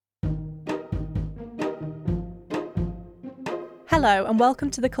Hello and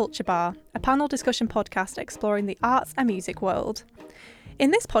welcome to The Culture Bar, a panel discussion podcast exploring the arts and music world. In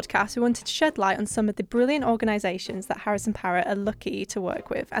this podcast, we wanted to shed light on some of the brilliant organisations that Harrison Parrott are lucky to work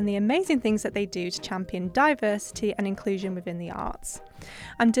with and the amazing things that they do to champion diversity and inclusion within the arts.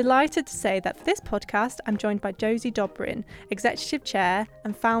 I'm delighted to say that for this podcast, I'm joined by Josie Dobrin, Executive Chair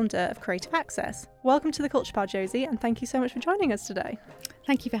and Founder of Creative Access. Welcome to The Culture Bar, Josie, and thank you so much for joining us today.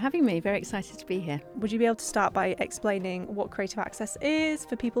 Thank you for having me. Very excited to be here. Would you be able to start by explaining what Creative Access is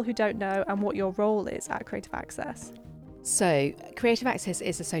for people who don't know and what your role is at Creative Access? So, Creative Access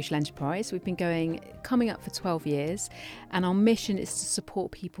is a social enterprise. We've been coming up for 12 years, and our mission is to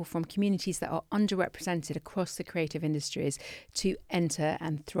support people from communities that are underrepresented across the creative industries to enter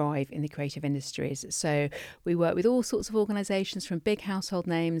and thrive in the creative industries. So, we work with all sorts of organisations, from big household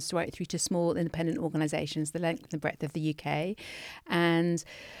names right through to small independent organisations, the length and the breadth of the UK. And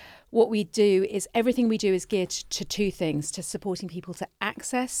what we do is everything we do is geared to two things: to supporting people to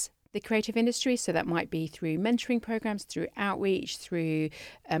access the creative industry. So that might be through mentoring programs, through outreach, through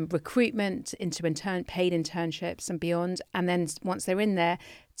recruitment into paid internships and beyond. And then once they're in there,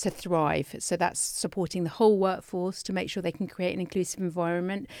 to thrive. So that's supporting the whole workforce to make sure they can create an inclusive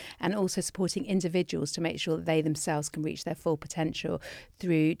environment, and also supporting individuals to make sure that they themselves can reach their full potential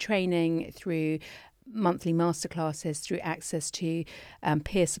through training, through monthly masterclasses, through access to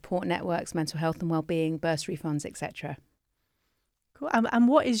peer support networks, mental health and wellbeing, bursary funds, etc. And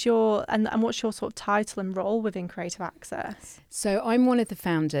what is what's your sort of title and role within Creative Access? So I'm one of the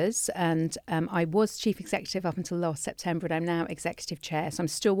founders, and I was chief executive up until last September, and I'm now executive chair. So I'm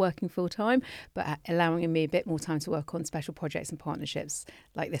still working full time, but allowing me a bit more time to work on special projects and partnerships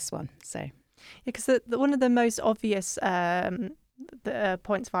like this one. So, because one of the most obvious the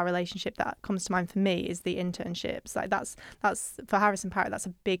points of our relationship that comes to mind for me is the internships. Like that's for Harrison Parrott, that's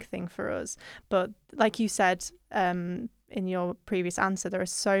a big thing for us. But like you said, in your previous answer, there are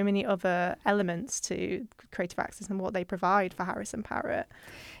so many other elements to Creative Access and what they provide for Harrison Parrott.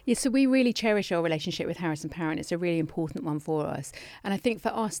 Yeah, so we really cherish our relationship with Harrison Parrott. It's a really important one for us. And I think for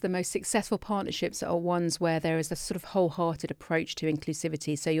us, the most successful partnerships are ones where there is a sort of wholehearted approach to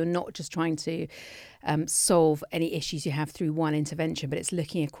inclusivity. So you're not just trying to solve any issues you have through one intervention, but it's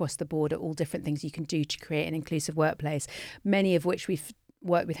looking across the board at all different things you can do to create an inclusive workplace, many of which we've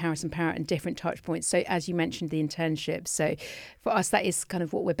work with Harrison Parrott and different touch points. So as you mentioned, the internships. So for us, that is kind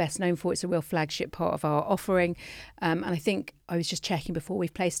of what we're best known for. It's a real flagship part of our offering. And I think I was just checking before,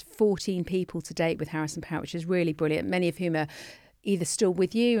 we've placed 14 people to date with Harrison Parrott, which is really brilliant. Many of whom are either still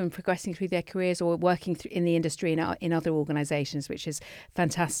with you and progressing through their careers, or working in the industry in other organisations, which is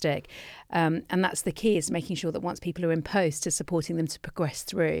fantastic. And that's the key, is making sure that once people are in post, to supporting them to progress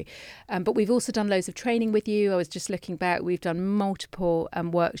through. But we've also done loads of training with you. I was just looking back. We've done multiple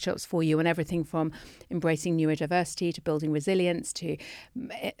workshops for you on everything from embracing neurodiversity to building resilience to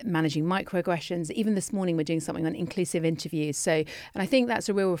managing microaggressions. Even this morning, we're doing something on inclusive interviews. So, and I think that's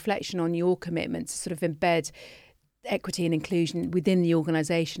a real reflection on your commitment to sort of embed equity and inclusion within the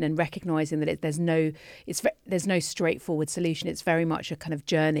organisation, and recognising that there's no straightforward solution. It's very much a kind of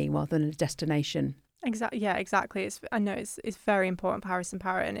journey rather than a destination. Exactly. Yeah, exactly. I know it's very important for Harrison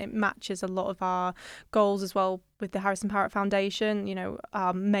Parrott, and it matches a lot of our goals as well with the Harrison Parrott Foundation. You know,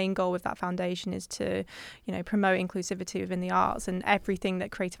 our main goal with that foundation is to, promote inclusivity within the arts, and everything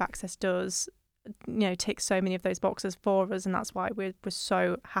that Creative Access does, ticks so many of those boxes for us, and that's why we're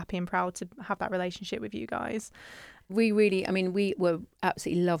so happy and proud to have that relationship with you guys. We were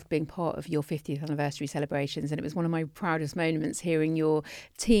absolutely loved being part of your 50th anniversary celebrations, and it was one of my proudest moments hearing your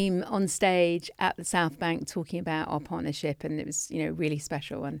team on stage at the South Bank talking about our partnership, and it was, really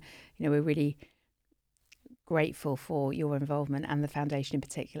special, and, we're really grateful for your involvement and the foundation in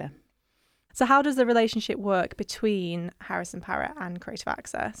particular. So how does the relationship work between Harrison Parrott and Creative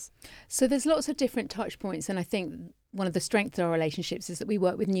Access? So there's lots of different touch points, and I think one of the strengths of our relationships is that we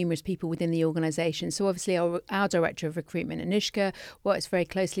work with numerous people within the organisation. So obviously our Director of Recruitment, Anushka, works very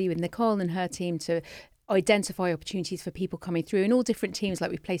closely with Nicole and her team to identify opportunities for people coming through in all different teams.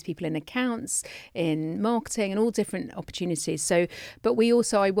 Like we've placed people in accounts, in marketing, and all different opportunities. So, but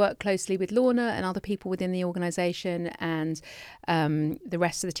I work closely with Lorna and other people within the organisation and the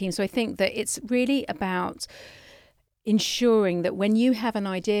rest of the team. So I think that it's really about ensuring that when you have an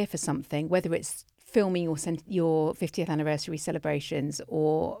idea for something, whether it's filming your 50th anniversary celebrations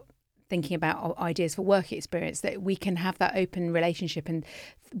or thinking about ideas for work experience, that we can have that open relationship and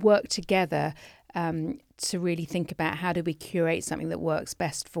work together to really think about how do we curate something that works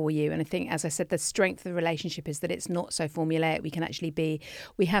best for you. And I think, as I said, the strength of the relationship is that it's not so formulaic.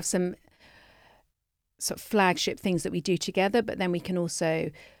 We have some sort of flagship things that we do together, but then we can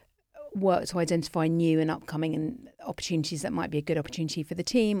also work to identify new and upcoming and opportunities that might be a good opportunity for the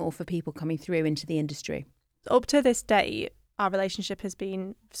team or for people coming through into the industry. Up to this day, our relationship has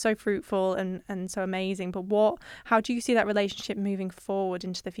been so fruitful and so amazing. But how do you see that relationship moving forward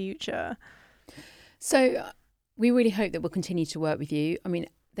into the future? So we really hope that we'll continue to work with you. I mean,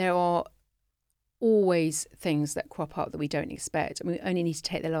 there are always things that crop up that we don't expect. And we only need to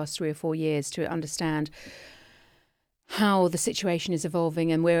take the last 3 or 4 years to understand how the situation is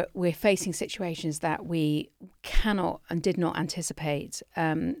evolving, and we're facing situations that we cannot and did not anticipate.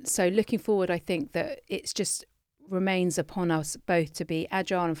 So looking forward, I think that it's just remains upon us both to be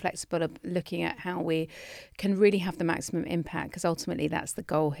agile and flexible, looking at how we can really have the maximum impact, because ultimately that's the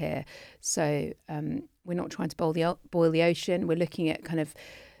goal here. So we're not trying to boil the ocean. We're looking at kind of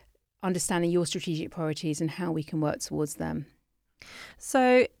understanding your strategic priorities and how we can work towards them.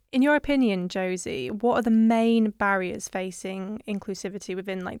 So in your opinion, Josie, what are the main barriers facing inclusivity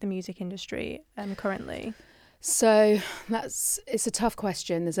within like the music industry currently? So it's a tough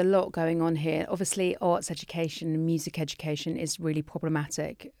question. There's a lot going on here. Obviously, arts education and music education is really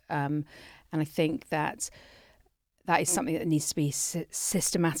problematic. And I think that is something that needs to be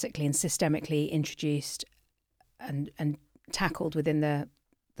systematically and systemically introduced and tackled within the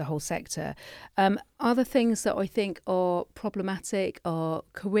whole sector. Other things that I think are problematic are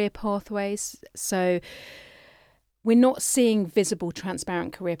career pathways. So we're not seeing visible,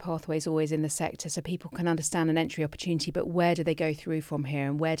 transparent career pathways always in the sector, so people can understand an entry opportunity, but where do they go through from here,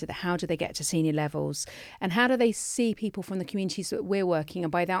 and how do they get to senior levels, and how do they see people from the communities that we're working?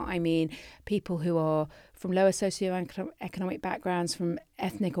 And by that I mean people who are from lower socioeconomic backgrounds, from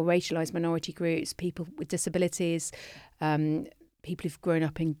ethnic or racialised minority groups, people with disabilities, people who've grown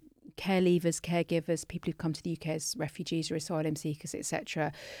up in care leavers, caregivers, people who've come to the UK as refugees or asylum seekers,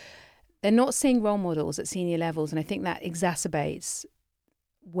 etc. They're not seeing role models at senior levels, and I think that exacerbates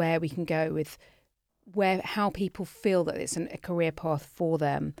where we can go with how people feel that it's a career path for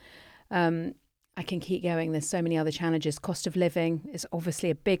them. I can keep going. There's so many other challenges. Cost of living is obviously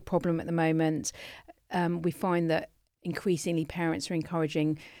a big problem at the moment. We find that increasingly parents are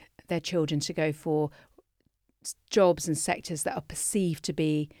encouraging their children to go for jobs and sectors that are perceived to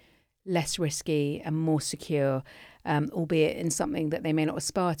be less risky and more secure, albeit in something that they may not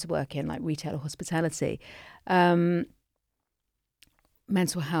aspire to work in, like retail or hospitality.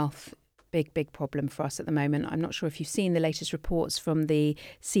 Mental health, big problem for us at the moment. I'm not sure if you've seen the latest reports from the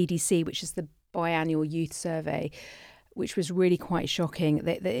CDC, which is the biannual youth survey, which was really quite shocking.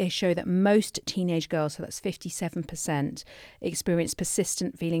 They show that most teenage girls, so that's 57%, experience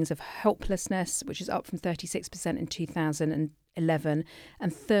persistent feelings of helplessness, which is up from 36% in 2011,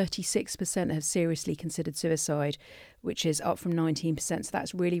 and 36% have seriously considered suicide, which is up from 19%. So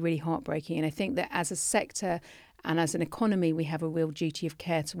that's really, really heartbreaking. And I think that as a sector and as an economy, we have a real duty of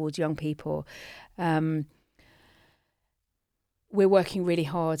care towards young people. We're working really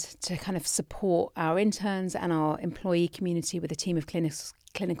hard to kind of support our interns and our employee community with a team of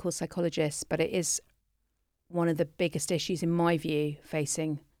clinical psychologists, but it is one of the biggest issues, in my view,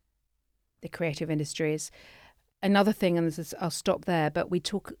 facing the creative industries. Another thing, and I'll stop there, but we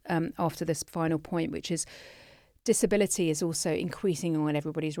talk after this final point, which is disability is also increasing on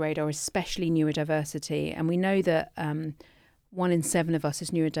everybody's radar, especially neurodiversity. And we know that 1 in 7 of us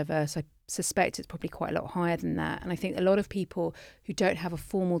is neurodiverse. I suspect it's probably quite a lot higher than that. And I think a lot of people who don't have a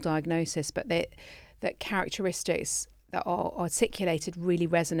formal diagnosis, but that characteristics that are articulated really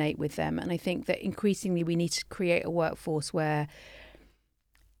resonate with them. And I think that increasingly we need to create a workforce where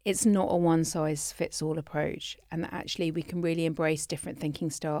it's not a one-size-fits-all approach, and that actually we can really embrace different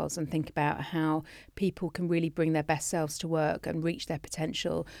thinking styles and think about how people can really bring their best selves to work and reach their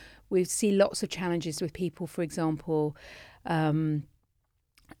potential. We see lots of challenges with people, for example,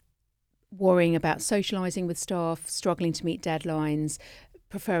 worrying about socialising with staff, struggling to meet deadlines,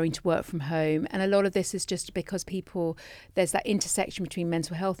 preferring to work from home. And a lot of this is just because there's that intersection between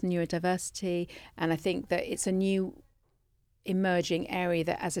mental health and neurodiversity. And I think that it's a new emerging area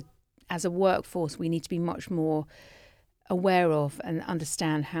that as a workforce we need to be much more aware of and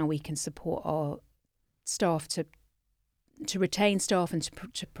understand how we can support our staff to retain staff and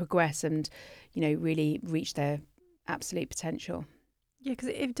to progress and, really reach their absolute potential. Yeah, because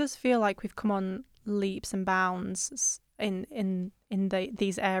it does feel like we've come on leaps and bounds in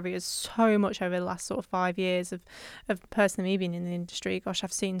these areas so much over the last sort of 5 years of personally me being in the industry. Gosh,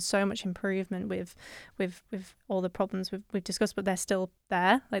 I've seen so much improvement with all the problems we've discussed, but they're still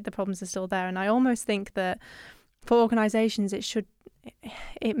there. Like the problems are still there, and I almost think that for organisations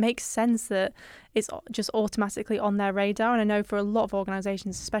it makes sense that it's just automatically on their radar. And I know for a lot of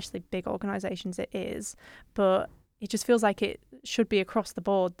organisations, especially big organisations, it is, but it just feels like it should be across the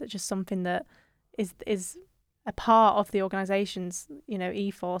board, that just something that is a part of the organisation's,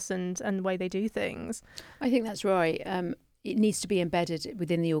 ethos and way they do things. I think that's right. It needs to be embedded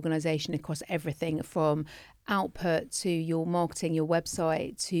within the organisation across everything from output to your marketing, your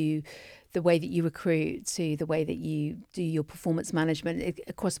website, to the way that you recruit, to the way that you do your performance management,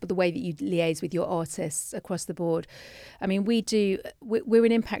 across the way that you liaise with your artists across the board. I mean, we're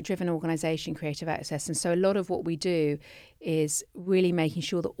an impact-driven organisation, Creative Access, and so a lot of what we do is really making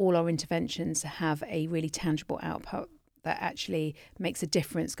sure that all our interventions have a really tangible output that actually makes a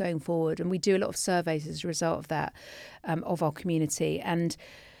difference going forward. And we do a lot of surveys as a result of that, of our community. And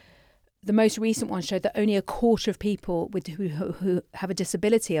the most recent one showed that only a quarter of people who have a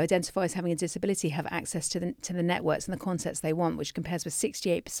disability, identify as having a disability, have access to the networks and the concepts they want, which compares with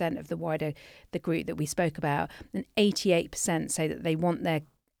 68% of the group that we spoke about. And 88% say that they want their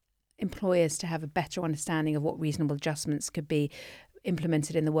employers to have a better understanding of what reasonable adjustments could be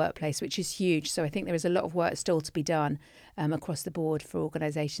implemented in the workplace, which is huge. So I think there is a lot of work still to be done across the board for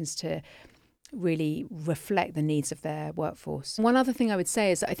organisations to really reflect the needs of their workforce. One other thing I would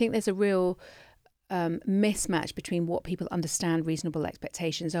say is that I think there's a real mismatch between what people understand reasonable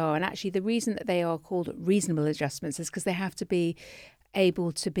expectations are, and actually the reason that they are called reasonable adjustments is because they have to be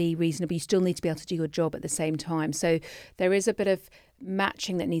able to be reasonable. You still need to be able to do your job at the same time. So there is a bit of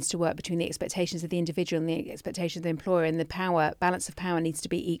matching that needs to work between the expectations of the individual and the expectations of the employer, and the balance of power needs to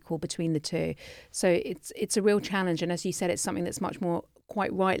be equal between the two. So it's a real challenge, and as you said, it's something that's much more,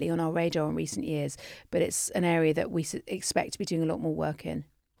 quite rightly, on our radar in recent years, but it's an area that we expect to be doing a lot more work in.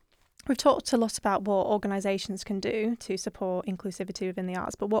 We've talked a lot about what organisations can do to support inclusivity within the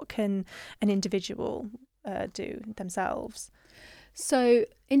arts, but what can an individual do themselves? So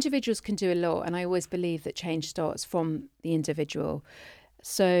individuals can do a lot, and I always believe that change starts from the individual.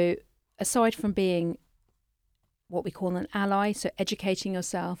 So aside from being what we call an ally, so educating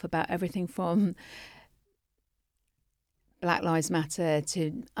yourself about everything from Black Lives Matter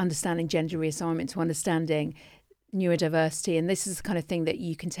to understanding gender reassignment to understanding neurodiversity, and this is the kind of thing that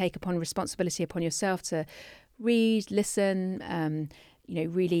you can take upon responsibility upon yourself to read, listen,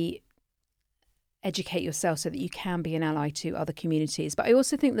 really educate yourself so that you can be an ally to other communities. But I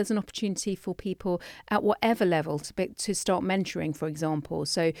also think there's an opportunity for people at whatever level to start mentoring, for example.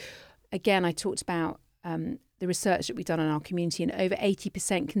 So again, I talked about the research that we've done in our community, and over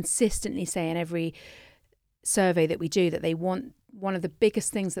 80% consistently say in every survey that we do that they want, one of the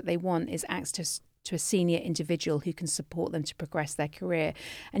biggest things that they want is access to a senior individual who can support them to progress their career.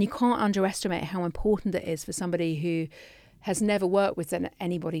 And you can't underestimate how important it is for somebody who has never worked with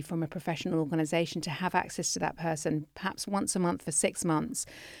anybody from a professional organisation to have access to that person, perhaps once a month for 6 months.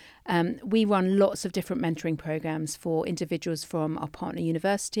 We run lots of different mentoring programs for individuals from our partner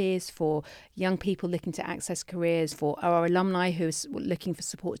universities, for young people looking to access careers, for our alumni who are looking for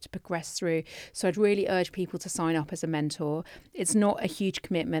support to progress through. So I'd really urge people to sign up as a mentor. It's not a huge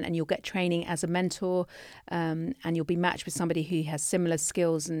commitment, and you'll get training as a mentor, and you'll be matched with somebody who has similar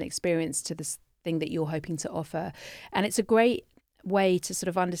skills and experience to this thing that you're hoping to offer. And it's a great way to sort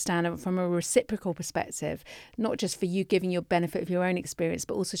of understand from a reciprocal perspective, not just for you giving your benefit of your own experience,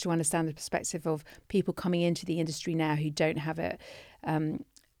 but also to understand the perspective of people coming into the industry now who don't have it,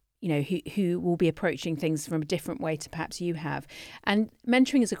 who will be approaching things from a different way to perhaps you have. And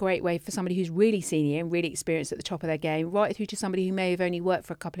mentoring is a great way for somebody who's really senior and really experienced at the top of their game, right through to somebody who may have only worked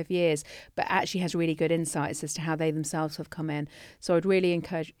for a couple of years, but actually has really good insights as to how they themselves have come in. So I'd really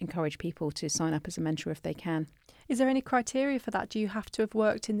encourage people to sign up as a mentor if they can. Is there any criteria for that? Do you have to have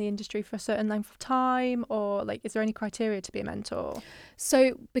worked in the industry for a certain length of time, or is there any criteria to be a mentor?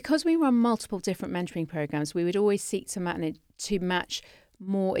 So because we run multiple different mentoring programs, we would always seek to match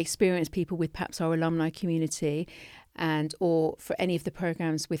more experienced people with perhaps our alumni community, or for any of the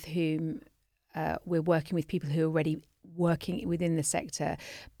programs with whom we're working with people who are already working within the sector.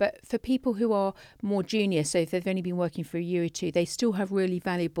 But for people who are more junior, so if they've only been working for a year or two, they still have really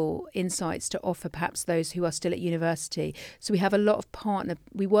valuable insights to offer perhaps those who are still at university. So we have a lot of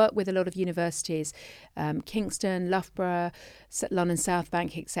we work with a lot of universities, Kingston, Loughborough, London South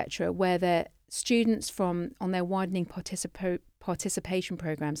Bank, etc., where their students on their widening participation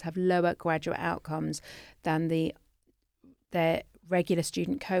programs have lower graduate outcomes than their regular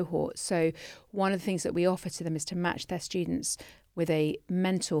student cohort. So one of the things that we offer to them is to match their students with a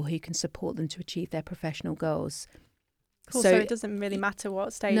mentor who can support them to achieve their professional goals. Cool. So it doesn't really matter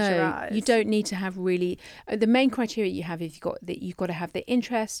what stage you're at. You don't need to have really the main criteria you have. You've got to have the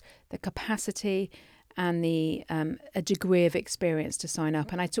interest, the capacity, and the a degree of experience to sign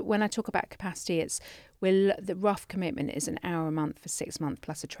up. And when I talk about capacity, the rough commitment is an hour a month for 6 months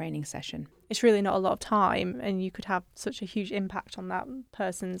plus a training session. It's really not a lot of time, and you could have such a huge impact on that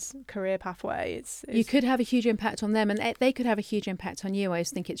person's career pathway. You could have a huge impact on them, and they could have a huge impact on you. I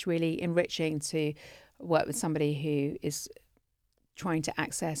just think it's really enriching to work with somebody who is trying to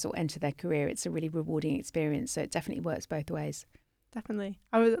access or enter their career. It's a really rewarding experience, so it definitely works both ways. Definitely.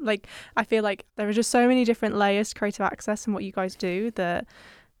 I feel like there are just so many different layers to creative access and what you guys do that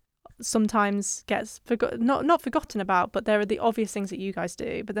sometimes gets not forgotten about, but there are the obvious things that you guys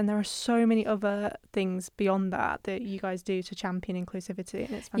do, but then there are so many other things beyond that you guys do to champion inclusivity,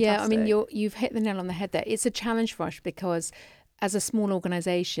 and it's fantastic. Yeah, I mean, you've hit the nail on the head there. It's a challenge for us because as a small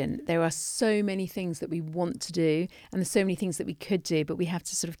organisation, there are so many things that we want to do, and there's so many things that we could do, but we have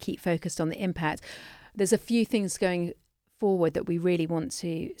to sort of keep focused on the impact. There's a few things going forward that we really want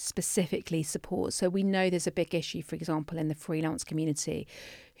to specifically support. So we know there's a big issue, for example, in the freelance community,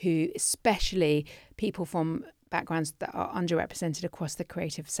 who, especially people from backgrounds that are underrepresented across the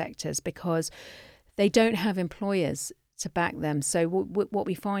creative sectors, because they don't have employers to back them. So what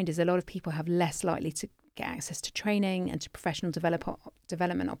we find is a lot of people have less likely to get access to training and to professional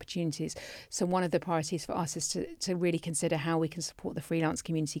development opportunities. So one of the priorities for us is to really consider how we can support the freelance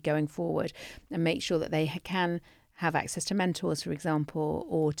community going forward and make sure that they can have access to mentors, for example,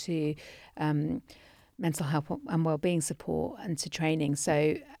 or to mental health and wellbeing support and to training.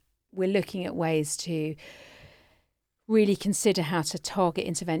 So we're looking at ways to really consider how to target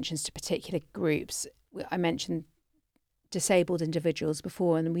interventions to particular groups. I mentioned disabled individuals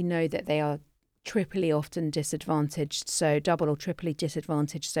before, and we know that they are triply often disadvantaged, so double or triply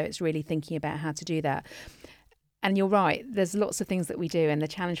disadvantaged. So it's really thinking about how to do that. And you're right, there's lots of things that we do, and the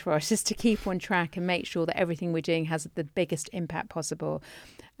challenge for us is to keep on track and make sure that everything we're doing has the biggest impact possible,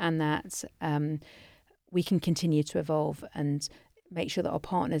 and that we can continue to evolve and make sure that our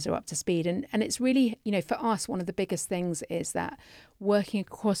partners are up to speed. And it's really, for us, one of the biggest things is that working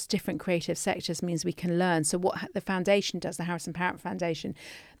across different creative sectors means we can learn. So what the foundation does, the Harrison Parrott Foundation,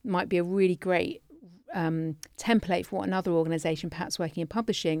 might be a really great template for what another organisation perhaps working in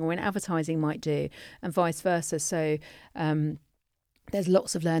publishing or in advertising might do, and vice versa. So there's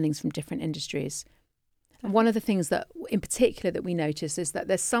lots of learnings from different industries. And one of the things that in particular that we notice is that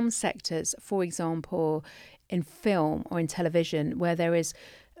there's some sectors, for example, in film or in television, where there is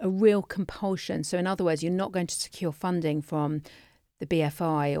a real compulsion. So in other words, you're not going to secure funding from the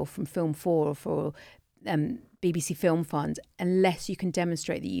BFI or from Film 4 or for BBC Film Fund unless you can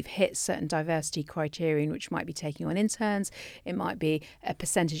demonstrate that you've hit certain diversity criterion, which might be taking on interns, it might be a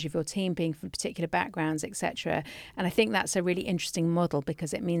percentage of your team being from particular backgrounds, etc. And I think that's a really interesting model,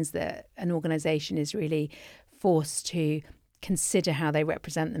 because it means that an organisation is really forced to consider how they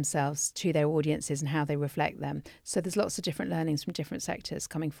represent themselves to their audiences and how they reflect them. So there's lots of different learnings from different sectors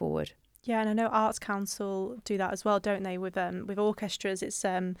coming forward. Yeah, and I know Arts Council do that as well, don't they? With orchestras, it's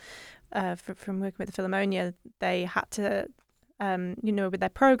from working with the Philharmonia, they had to, with their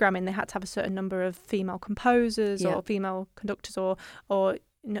programming, they had to have a certain number of female composers or female conductors, or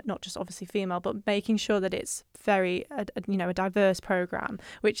not just obviously female, but making sure that it's very a diverse program,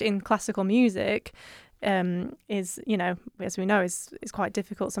 which in classical music is, as we know, is quite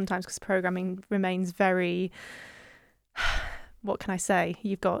difficult sometimes, because programming remains very. What can I say?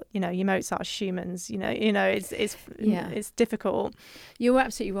 You've got, your Mozart, Schumann's, it's difficult. You're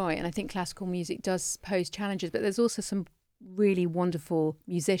absolutely right. And I think classical music does pose challenges, but there's also some really wonderful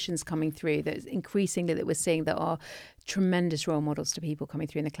musicians coming through that increasingly that we're seeing that are tremendous role models to people coming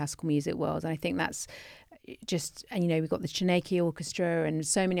through in the classical music world. And I think that's just, we've got the Czernecki Orchestra and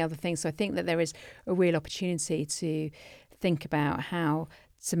so many other things. So I think that there is a real opportunity to think about how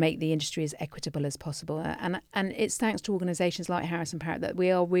to make the industry as equitable as possible. And it's thanks to organisations like Harrison Parrott that we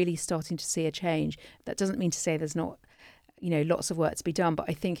are really starting to see a change. That doesn't mean to say there's not, lots of work to be done, but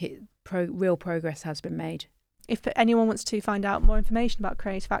I think real progress has been made. If anyone wants to find out more information about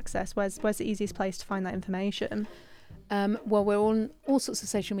creative access, where's the easiest place to find that information? Well, we're on all sorts of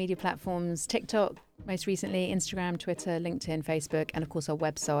social media platforms, TikTok, most recently, Instagram, Twitter, LinkedIn, Facebook, and of course our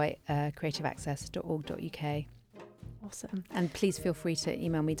website, creativeaccess.org.uk. Awesome. And please feel free to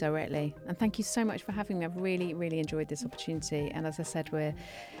email me directly. And thank you so much for having me. I've really, really enjoyed this opportunity. And as I said, we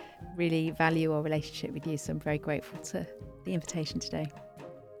really value our relationship with you. So I'm very grateful to the invitation today.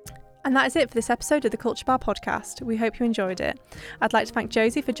 And that is it for this episode of the Culture Bar podcast. We hope you enjoyed it. I'd like to thank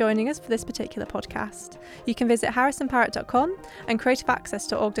Josie for joining us for this particular podcast. You can visit harrisonparrott.com and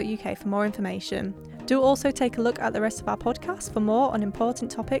creativeaccess.org.uk for more information. Do also take a look at the rest of our podcast for more on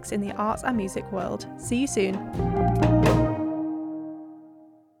important topics in the arts and music world. See you soon.